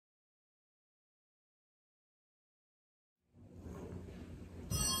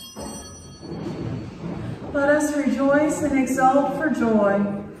Let us rejoice and exult for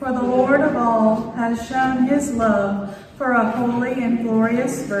joy, for the Lord of all has shown his love for a holy and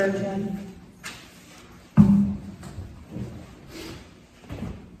glorious Virgin.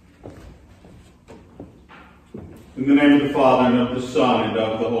 In the name of the Father, and of the Son, and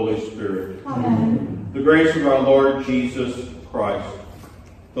of the Holy Spirit. Amen. The grace of our Lord Jesus Christ,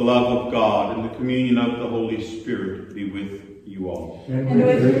 the love of God, and the communion of the Holy Spirit be with you all. And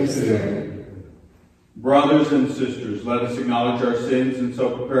with your spirit. Brothers and sisters, let us acknowledge our sins and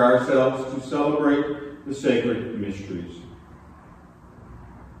so prepare ourselves to celebrate the sacred mysteries.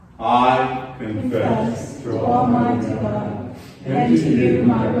 I confess to Almighty God and to you,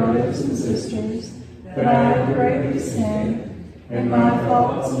 my brothers and sisters, that I have greatly sinned in my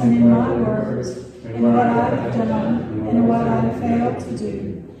thoughts and in my words, in what I have done and what I have failed to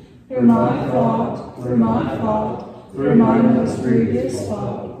do, through my fault, through my most grievous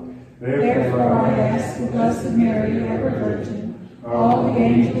fault. Therefore I ask the Blessed Mary, ever Virgin, all the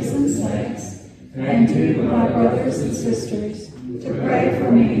angels and saints, and you, my brothers and sisters, to pray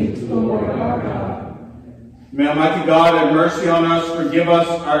for me to the Lord our God. May Almighty God have mercy on us, forgive us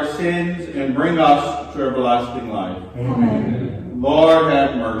our sins, and bring us to everlasting life. Amen. Lord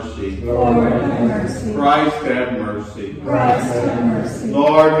have mercy. Lord have mercy. Christ have mercy. Christ have mercy.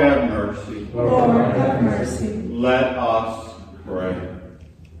 Lord have mercy. Lord have mercy. Let us pray.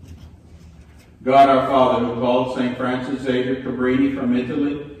 God our Father, who called St. Francis Xavier Cabrini from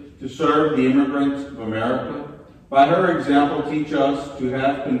Italy to serve the immigrants of America, by her example teach us to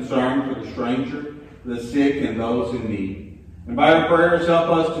have concern for the stranger, the sick, and those in need. And by our prayers help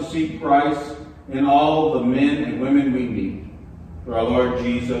us to seek Christ in all the men and women we meet. Through our Lord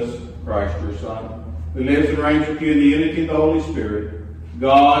Jesus Christ, your Son, who lives and reigns with you in the unity of the Holy Spirit,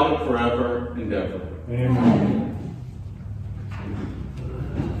 God forever and ever. Amen.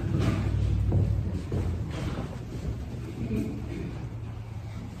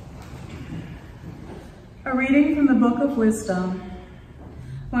 A reading from the Book of Wisdom.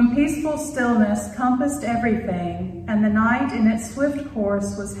 When peaceful stillness compassed everything, and the night in its swift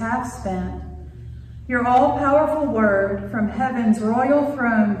course was half spent, your all-powerful word from heaven's royal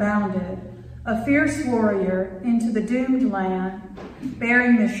throne bounded, a fierce warrior into the doomed land,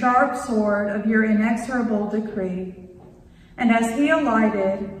 bearing the sharp sword of your inexorable decree. And as he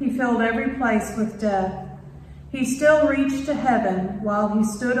alighted, he filled every place with death. He still reached to heaven while he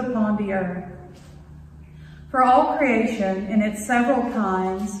stood upon the earth. For all creation in its several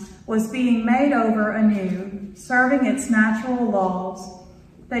kinds was being made over anew, serving its natural laws,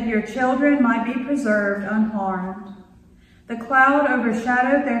 that your children might be preserved unharmed. The cloud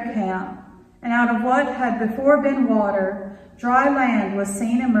overshadowed their camp, and out of what had before been water, dry land was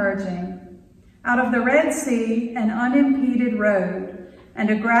seen emerging. Out of the Red Sea, an unimpeded road, and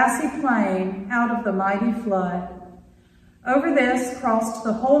a grassy plain out of the mighty flood. Over this crossed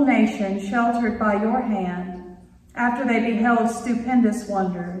the whole nation sheltered by your hand, after they beheld stupendous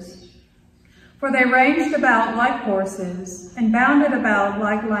wonders. For they ranged about like horses, and bounded about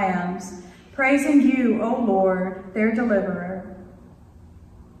like lambs, praising you, O Lord, their deliverer.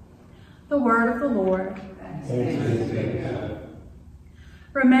 The word of the Lord.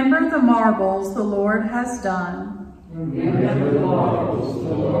 Remember the marvels the Lord has done. Remember the marvels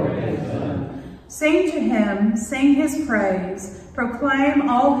the Lord has done. Sing to him, sing his praise, proclaim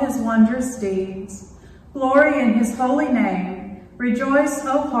all his wondrous deeds. Glory in his holy name. Rejoice,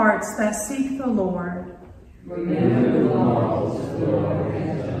 O hearts that seek the Lord. Remember the marvels the Lord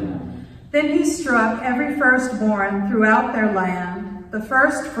has done. Then he struck every firstborn throughout their land, the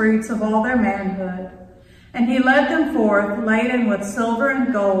first fruits of all their manhood. And he led them forth laden with silver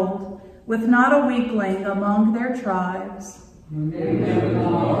and gold, with not a weakling among their tribes. Remember the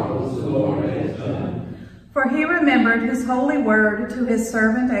marvels the Lord has done. For he remembered his holy word to his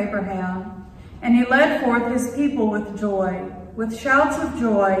servant Abraham, and he led forth his people with shouts of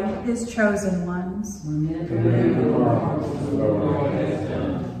joy, his chosen ones. Remember the marvels the Lord has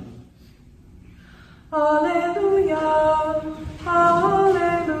done. Alleluia,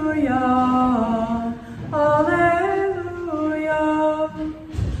 alleluia, alleluia,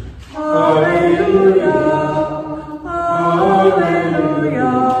 alleluia, alleluia,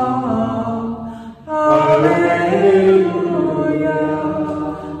 alleluia.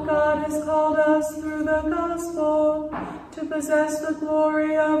 God has called us through the gospel to possess the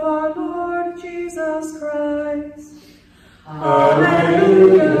glory of our Lord Jesus Christ.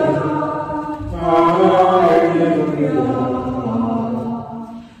 Alleluia. Alleluia.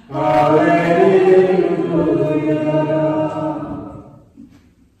 Alleluia.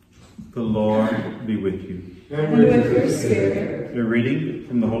 The Lord be with you. And with your spirit. A reading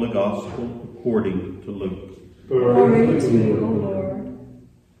from the Holy Gospel according to Luke. Glory to you, O Lord.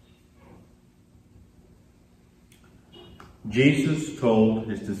 Jesus told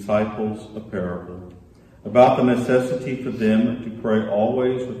his disciples a parable about the necessity for them to pray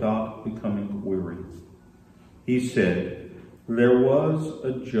always without becoming weary. He said, "There was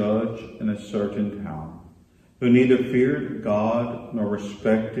a judge in a certain town who neither feared God nor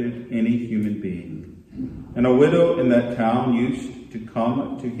respected any human being. And a widow in that town used to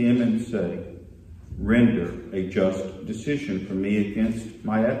come to him and say, 'Render a just decision for me against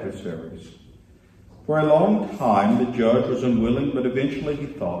my adversaries.' For a long time the judge was unwilling, but eventually he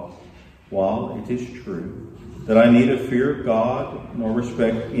thought, 'While it is true that I neither fear God nor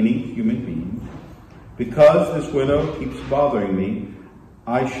respect any human being, because this widow keeps bothering me,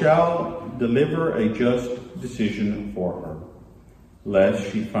 I shall deliver a just decision for her,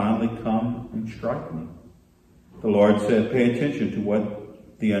 lest she finally come and strike me.' The Lord said, 'Pay attention to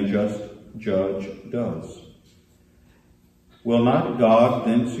what the unjust judge does. Will not God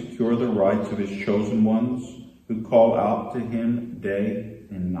then secure the rights of his chosen ones who call out to him day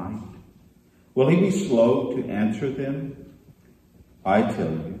and night? Will he be slow to answer them? I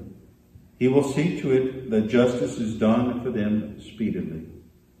tell you, he will see to it that justice is done for them speedily.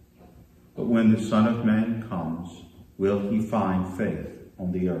 But when the Son of Man comes, will he find faith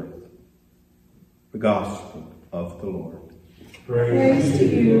on the earth?'" The Gospel of the Lord. Praise to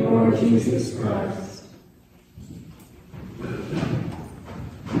you, Lord Jesus Christ.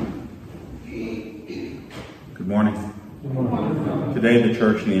 Good morning. Today the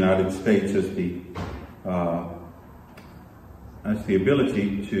Church in the United States has the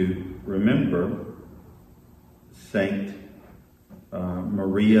ability to remember Saint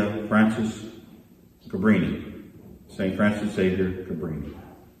Maria Francis Cabrini, Saint Francis Xavier Cabrini.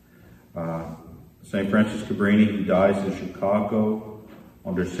 Saint Francis Cabrini, who dies in Chicago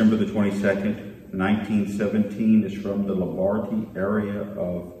on December the 22nd, 1917, is from the Lombardy area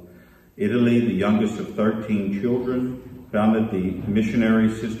of Italy, the youngest of 13 children, founded the Missionary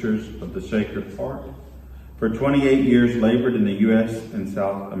Sisters of the Sacred Heart. For 28 years labored in the U.S. and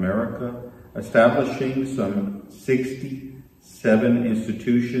South America, establishing some 67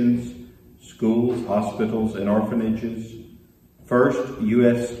 institutions, schools, hospitals, and orphanages. First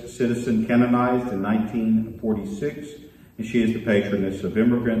U.S. citizen canonized in 1946, and she is the patroness of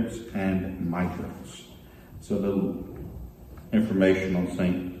immigrants and migrants. So a little information on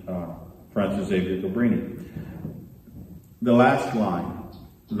St. Francis Xavier Cabrini. The last line,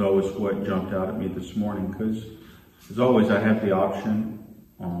 though, is what jumped out at me this morning, because as always I have the option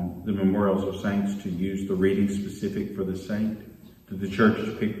on the memorials of saints to use the reading specific for the saint that the church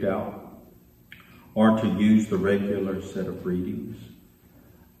has picked out, or to use the regular set of readings.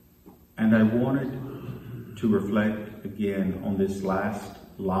 And I wanted to reflect again on this last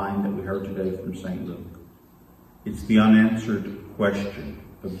line that we heard today from St. Luke. It's the unanswered question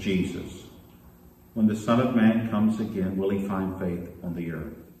of Jesus. When the Son of Man comes again, will he find faith on the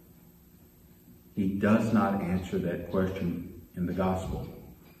earth? He does not answer that question in the gospel,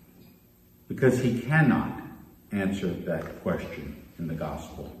 because he cannot answer that question in the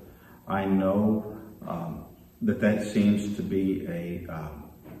gospel. I know that seems to be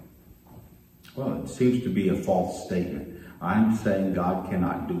it seems to be a false statement. I'm saying God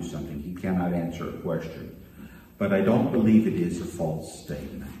cannot do something. He cannot answer a question. But I don't believe it is a false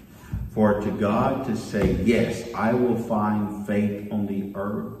statement. For to God to say, yes, I will find faith on the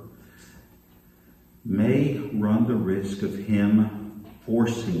earth, may run the risk of him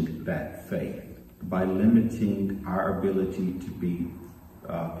forcing that faith by limiting our ability to be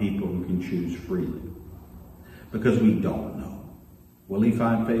people who can choose freely. Because we don't know. Will he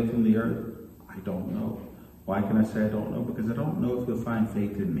find faith on the earth? I don't know. Why can I say I don't know? Because I don't know if he'll find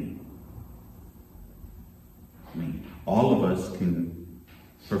faith in me. I mean, all of us can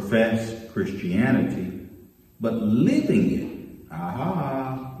profess Christianity, but living it,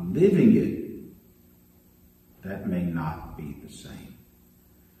 that may not be the same.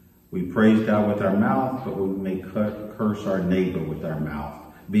 We praise God with our mouth, but we may curse our neighbor with our mouth,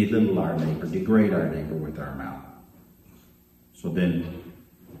 belittle our neighbor, degrade our neighbor with our mouth. So then,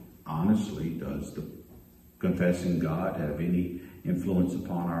 honestly, does the confessing God have any influence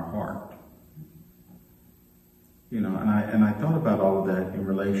upon our heart? You know, and I thought about all of that in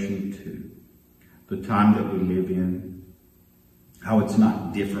relation to the time that we live in, how it's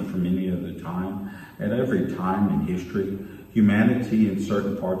not different from any other time. At every time in history, humanity in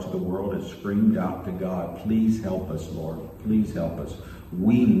certain parts of the world has screamed out to God, please help us, Lord, please help us.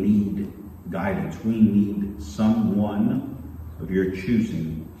 We need guidance. We need someone of your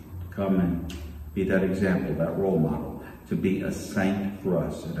choosing to come and be that example, that role model, to be a saint for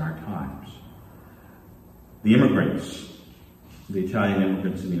us in our times. The immigrants, the Italian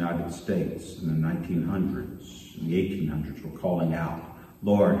immigrants in the United States in the 1900s, in the 1800s, were calling out,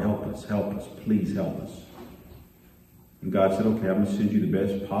 Lord, help us, please help us. And God said, okay, I'm going to send you the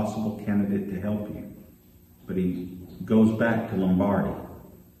best possible candidate to help you. But he goes back to Lombardy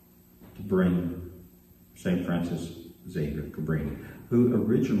to bring St. Francis Xavier Cabrini, who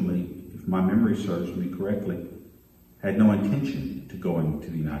originally, if my memory serves me correctly, had no intention to going to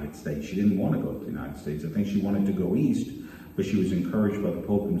the United States. She didn't want to go to the United States. I think she wanted to go east, but she was encouraged by the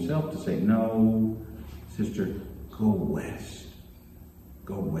Pope himself to say, no, sister, go west.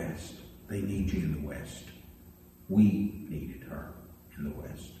 Go west. They need you in the west. We needed her in the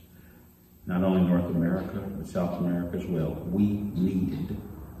west. Not only North America, but South America as well. We needed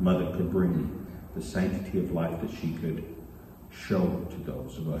Mother Cabrini, the sanctity of life that she could show to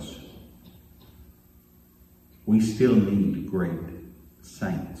those of us. We still need great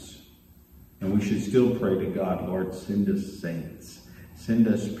saints. And we should still pray to God, Lord, send us saints. Send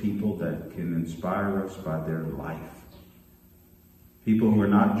us people that can inspire us by their life. People who are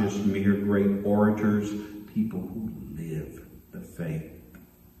not just mere great orators, people who live the faith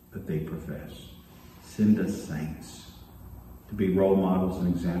that they profess. Send us saints to be role models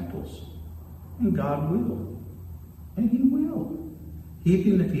and examples. And God will. And he will.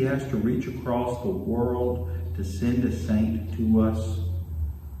 Even if he has to reach across the world to send a saint to us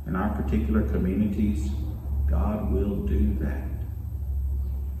in our particular communities, God will do that.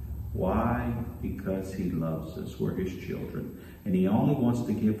 Why? Because he loves us. We're his children. And he only wants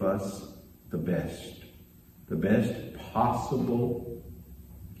to give us the best possible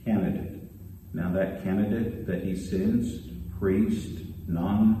candidate. Now that candidate that he sends, priest,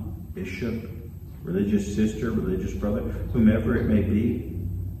 nun, bishop, religious sister, religious brother, whomever it may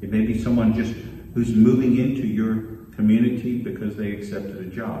be someone just who's moving into your community because they accepted a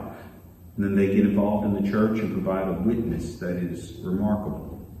job. And then they get involved in the church and provide a witness that is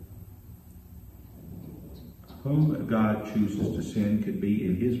remarkable. Whom God chooses to send could be,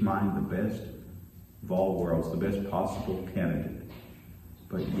 in his mind, the best of all worlds, the best possible candidate.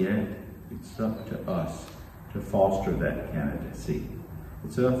 But yet, it's up to us to foster that candidacy.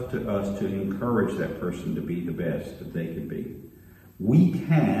 It's up to us to encourage that person to be the best that they can be. We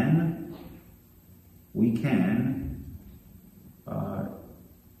can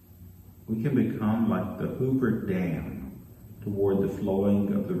become like the Hoover Dam toward the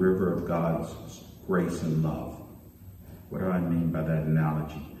flowing of the river of God's grace and love. What do I mean by that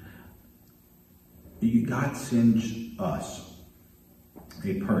analogy? God sends us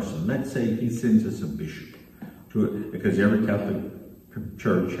a person. Let's say he sends us a bishop because every Catholic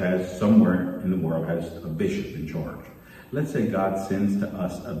church has somewhere in the world has a bishop in charge. Let's say God sends to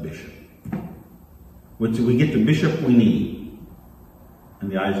us a bishop. We get the bishop we need in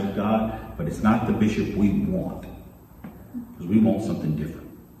the eyes of God, but it's not the bishop we want, because we want something different.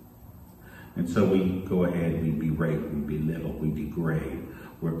 And so we go ahead, we berate, we belittle, we degrade.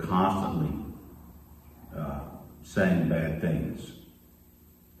 We're constantly saying bad things.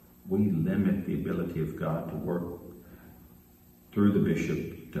 We limit the ability of God to work through the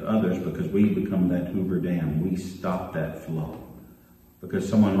bishop to others because we become that Hoover Dam. We stop that flow. Because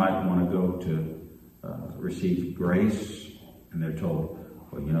someone might want to go to receive grace and they're told,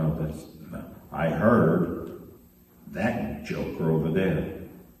 well, I heard that joker over there.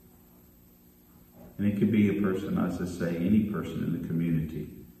 And it could be a person, as I say, any person in the community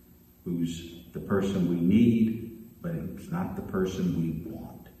who's the person we need, but it's not the person we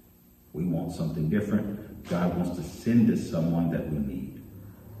want. We want something different. God wants to send us someone that we need.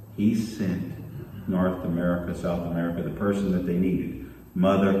 He sent North America, South America, the person that they needed,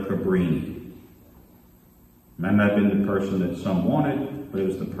 Mother Cabrini. Might not have been the person that some wanted, but it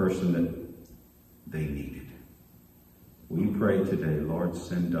was the person that they needed. We pray today, Lord,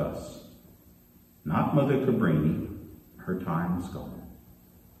 send us. Not Mother Cabrini. Her time is gone.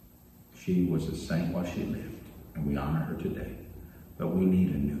 She was a saint while she lived, and we honor her today. But we need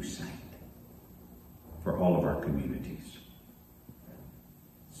a new saint for all of our communities.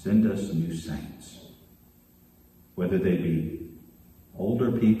 Send us new saints, whether they be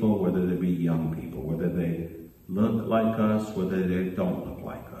older people, whether they be young people, whether they look like us, whether they don't look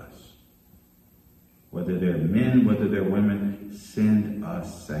like us, whether they're men, whether they're women. Send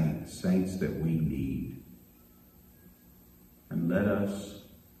us saints that we need. And let us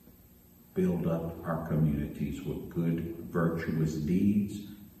build up our communities with good, virtuous deeds,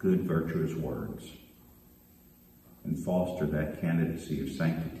 good, virtuous words, and foster that candidacy of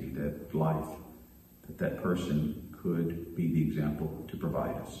sanctity, that life, that person could be the example to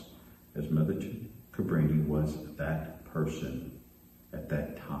provide us, as Mother Cabrini was that person at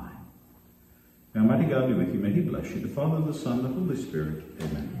that time. May Almighty God be with you. May he bless you, the Father, the Son, and the Holy Spirit.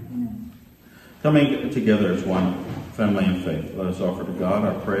 Amen. Coming together as one family in faith, let us offer to God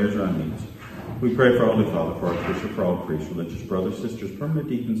our prayers and our needs. We pray for Holy Father, for our Bishop, for all priests, religious brothers, sisters, permanent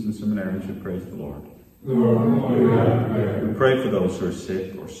deacons, and seminaries. We praise the Lord. We pray for those who are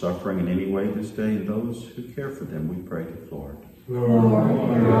sick or suffering in any way this day, and those who care for them. We pray to the Lord.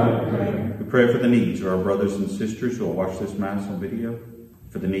 We pray for the needs of our brothers and sisters who will watch this Mass on video,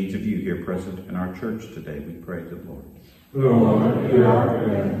 for the needs of you here present in our church today. We pray to the Lord.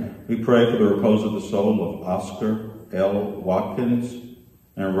 We pray for the repose of the soul of Oscar L. Watkins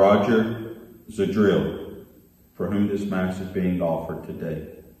and Roger Zadrill, for whom this Mass is being offered today.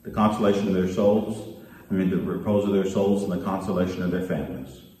 The consolation of their souls, the repose of their souls and the consolation of their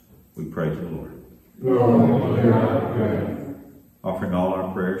families. We pray to the Lord. Offering all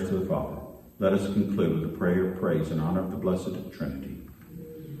our prayers to the Father, let us conclude with a prayer of praise in honor of the Blessed Trinity.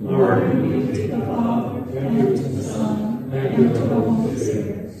 Glory be to the Father, and to the Son, and to the Holy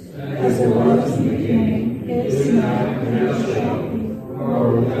Spirit, as it was in the beginning, is now, and ever shall be,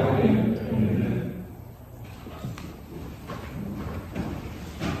 world without end. Amen.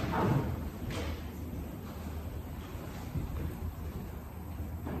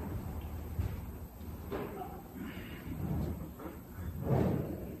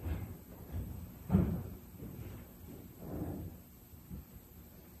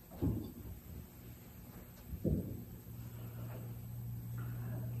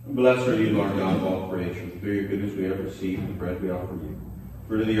 Blessed are you, Lord God of all creation. Through your goodness we have received the bread we offer you.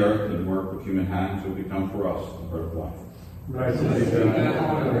 Fruit of the earth and work of human hands will become for us the bread of life. Blessed be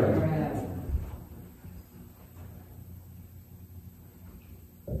God.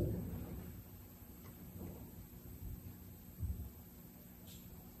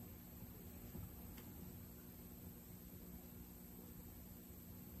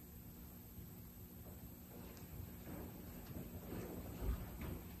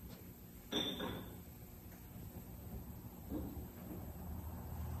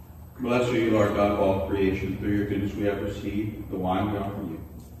 Blessed are you, Lord God of all creation. Through your goodness we have received the wine we offer you.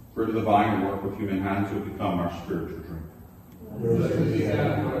 Fruit of the vine and work of human hands will become our spiritual drink. Blessed be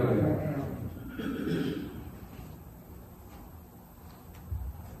God.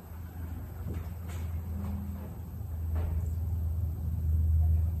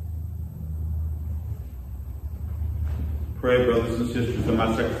 Pray, brothers and sisters, that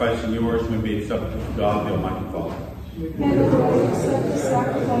my sacrifice and yours may be acceptable to God, the Almighty Father. May the Lord accept the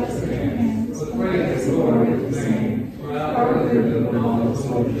sacrifice of your hands, and praise the glory of his name, for our good and all his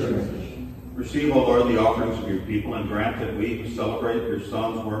holy church. Receive, O Lord, the offerings of your people, and grant that we who celebrate your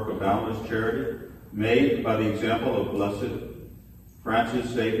Son's work of boundless charity, made by the example of Blessed Francis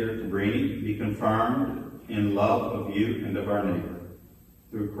Xavier Cabrini, be confirmed in love of you and of our neighbor.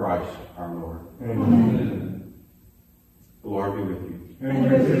 Through Christ our Lord. Amen. The Lord be with you.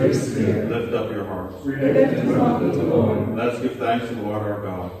 And with your spirit. Lift up your hearts. We lift them up to the Lord. Let us give thanks to the Lord our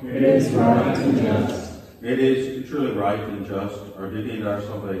God. It is right and just. It is truly right and just, our duty and our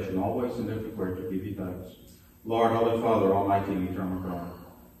salvation, always and everywhere to give you thanks. Lord, Holy Father, Almighty and eternal God,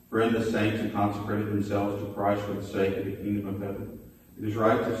 for in the saints who consecrated themselves to Christ for the sake of the kingdom of heaven, it is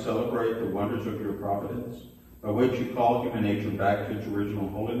right to celebrate the wonders of your providence, by which you call human nature back to its original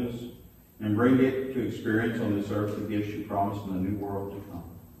holiness, and bring it to experience on this earth the gifts you promised in the new world to come.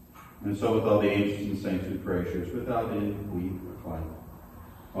 And so with all the angels and saints who praise yours, without end we proclaim.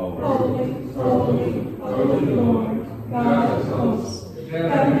 Holy, holy, holy Lord, God of hosts,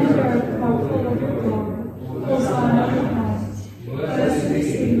 heaven and earth are full of your glory. Hosanna in the highest. Blessed is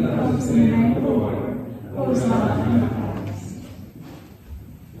he who comes in the name of the Lord. Hosanna in the highest.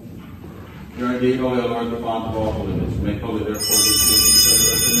 You are indeed holy, O Lord, the fount of all holiness. Make holy, therefore, these things that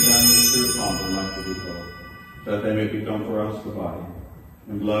are in the diamond spirit upon them, like to be told, that they may become for us the body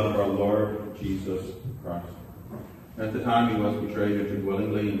and blood of our Lord Jesus Christ. At the time he was betrayed and took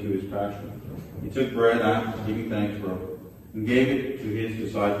willingly into his passion, he took bread after giving thanks, broke it, and gave it to his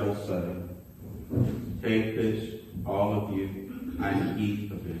disciples, saying, Take this, all of you, and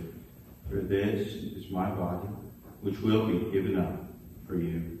eat of it, for this is my body, which will be given up for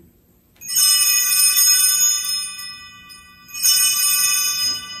you.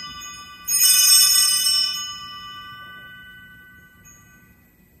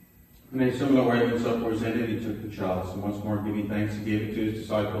 In a similar way, when supper was ended, he took the chalice, and once more giving thanks, he gave it to his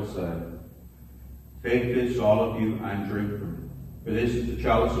disciples, saying, Take this, all of you, and drink from it. For this is the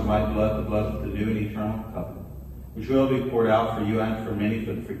chalice of my blood, the blood of the new and eternal covenant, which will be poured out for you and for many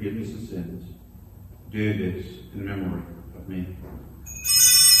for the forgiveness of sins. Do this in memory of me.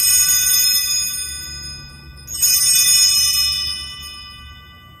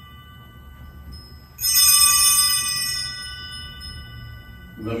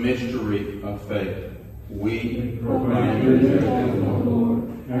 The mystery of faith. We proclaim your death, O Lord,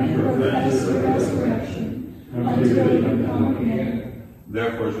 and profess your resurrection until you come again.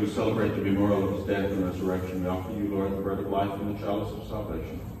 Therefore, as we celebrate the memorial of his death and resurrection, we offer you, Lord, the bread of life and the chalice of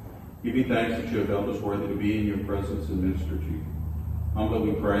salvation. Give you thanks that you have held us worthy to be in your presence and minister to you.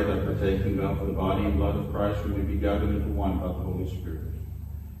 Humbly we pray that partaking of the body and blood of Christ, we may be gathered into one by the Holy Spirit.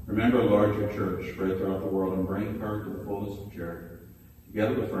 Remember, Lord, your church spread throughout the world and bring her to the fullness of charity.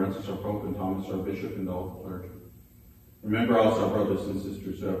 Together with Francis, our Pope, and Thomas, our Bishop, and all the clergy. Remember also our brothers and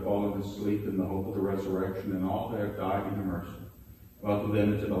sisters who have fallen asleep in the hope of the resurrection, and all who have died in your mercy. Welcome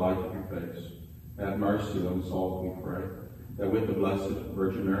them into the light of your face. Have mercy on us all, we pray, that with the Blessed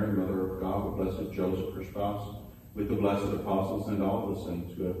Virgin Mary, Mother of God, with Blessed Joseph, her spouse, with the blessed apostles and all the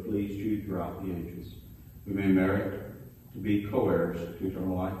saints who have pleased you throughout the ages, we may merit to be co-heirs to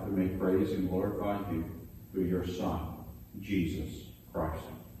eternal life. We may praise and glorify you through your Son, Jesus Christ.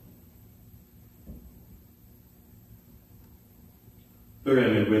 Through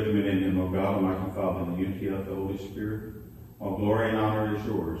him and with him and in him, O God, Almighty Father, in the unity of the Holy Spirit, all glory and honor is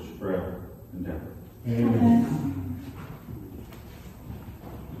yours forever and ever. Amen.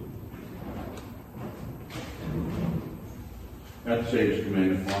 At the Savior's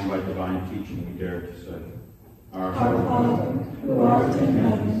command, informed by divine teaching, we dare to say, Our Father, who art in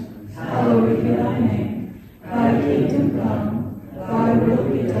heaven, hallowed be thy name. Thy kingdom come, thy will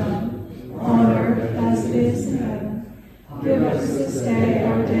be done, on earth as it is in heaven. Give us this day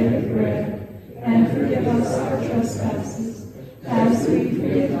our daily bread, and forgive us our trespasses, as we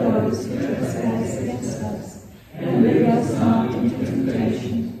forgive those who trespass against us. And lead us not into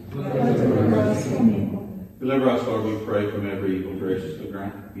temptation, but deliver us from evil. Deliver us, Lord, we pray, from every evil. Graciously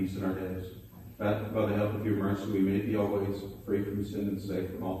grant peace in our days, that by the help of your mercy we may be always free from sin and safe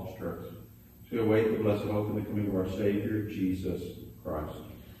from all distress. So we await the blessed hope and the coming of our Savior, Jesus Christ.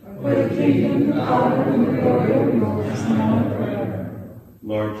 For the kingdom, the power, and the glory are yours, now and forever.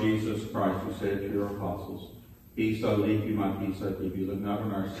 Lord Jesus Christ, who said to your apostles, Peace I leave you, my peace I give you. Look not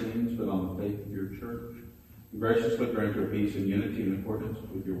on our sins, but on the faith of your church. And graciously grant her peace and unity in accordance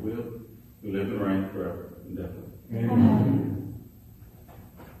with your will, who live and reign forever and ever. Amen.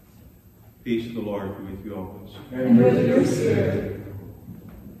 Peace of the Lord be with you always. And with your spirit.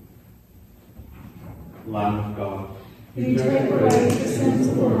 Lamb of God, You take away the sins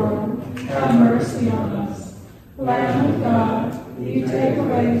of the world, have mercy on us. Lamb of God, you take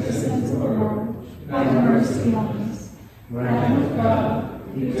away the sins of the world, have mercy on us. Lamb of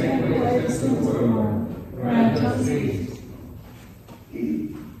God, you take away the sins of the world, grant us peace.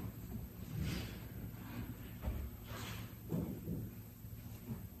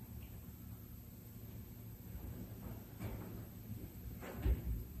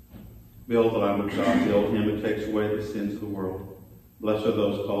 Behold the Lamb of God, behold him who takes away the sins of the world. Blessed are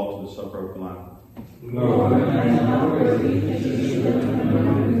those called to the supper of the Lamb. Lord, I am not worthy that you should enter under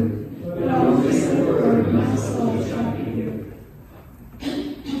my roof, but only say the word, and my soul shall be healed.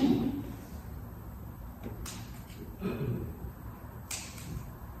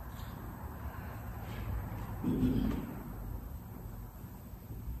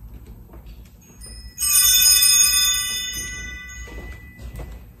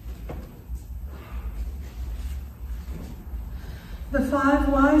 The 5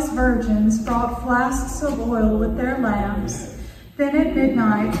 wise virgins brought flasks of oil with their lamps. Then at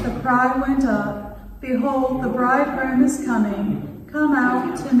midnight the cry went up, Behold, the bridegroom is coming. Come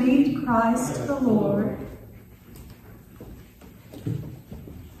out to meet Christ the Lord.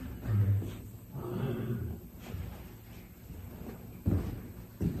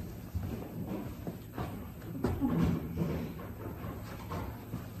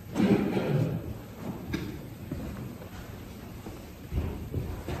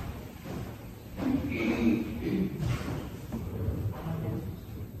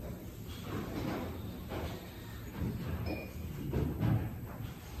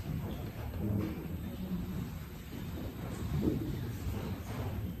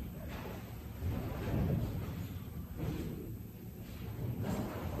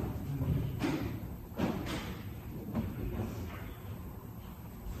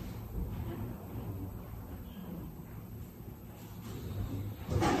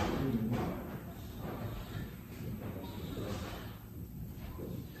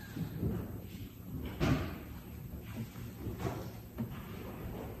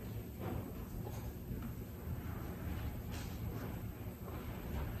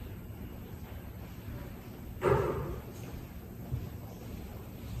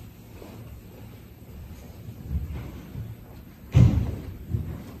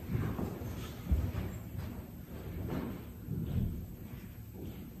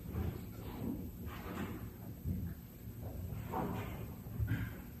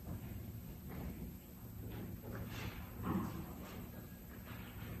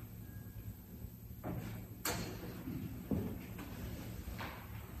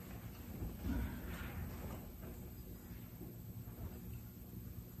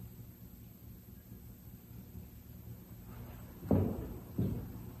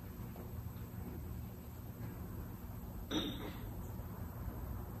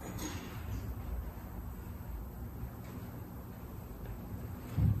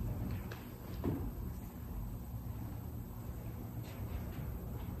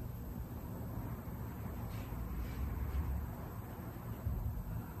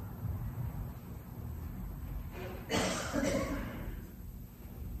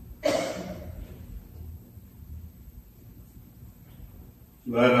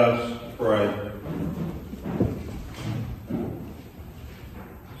 Let us pray.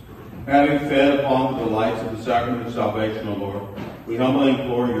 Having fed upon the delights of the sacrament of salvation, O Lord, we humbly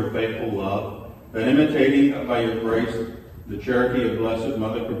implore your faithful love, that imitating by your grace the charity of Blessed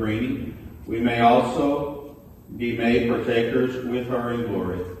Mother Cabrini, we may also be made partakers with her in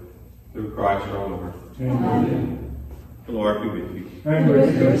glory. Through Christ our Lord. Amen. The Lord be with you. And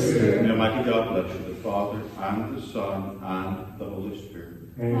with your spirit. May Almighty God bless you, the Father, and the Son, and the Holy Spirit.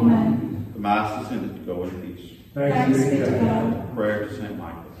 Amen. The Mass is ended. Go in peace. Thanks be to God. Prayer to Saint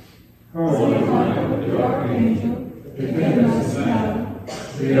Michael. Holy Michael, the archangel, defend us now.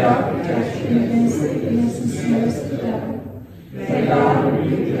 Be our protection against the wickedness and snares of the devil. May God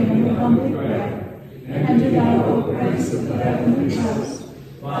rebuke him, we humbly pray. And do thou, O Prince of the heavenly host,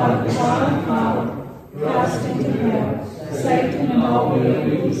 by the divine power, cast into hell Satan and all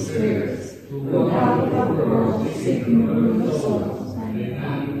the evil spirits who have about the world seeking the ruin of souls.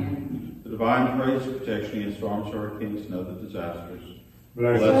 Amen. The divine praise of protection against storms, hurricanes, and other disasters.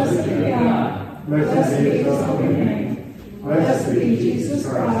 Blessed be God. Blessed be his holy name. Blessed be Jesus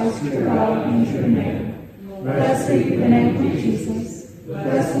Christ, your God and true name. Blessed be the name of Jesus.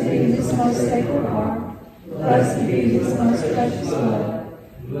 Blessed be his most sacred heart. Blessed be his most precious blood.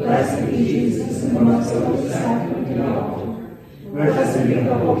 Blessed be Jesus in the most holy sacrament of the altar. Blessed be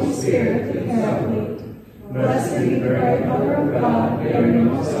the Holy Spirit, the Paraclete. Blessed be the great Mother of God, Mary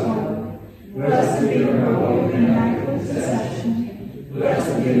most holy. Blessed be her holy and immaculate conception.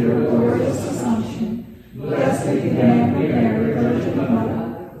 Blessed be her glorious assumption. Blessed be the name of Mary, Virgin Mother.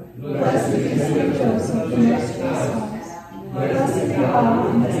 Blessed be Saint Joseph, the most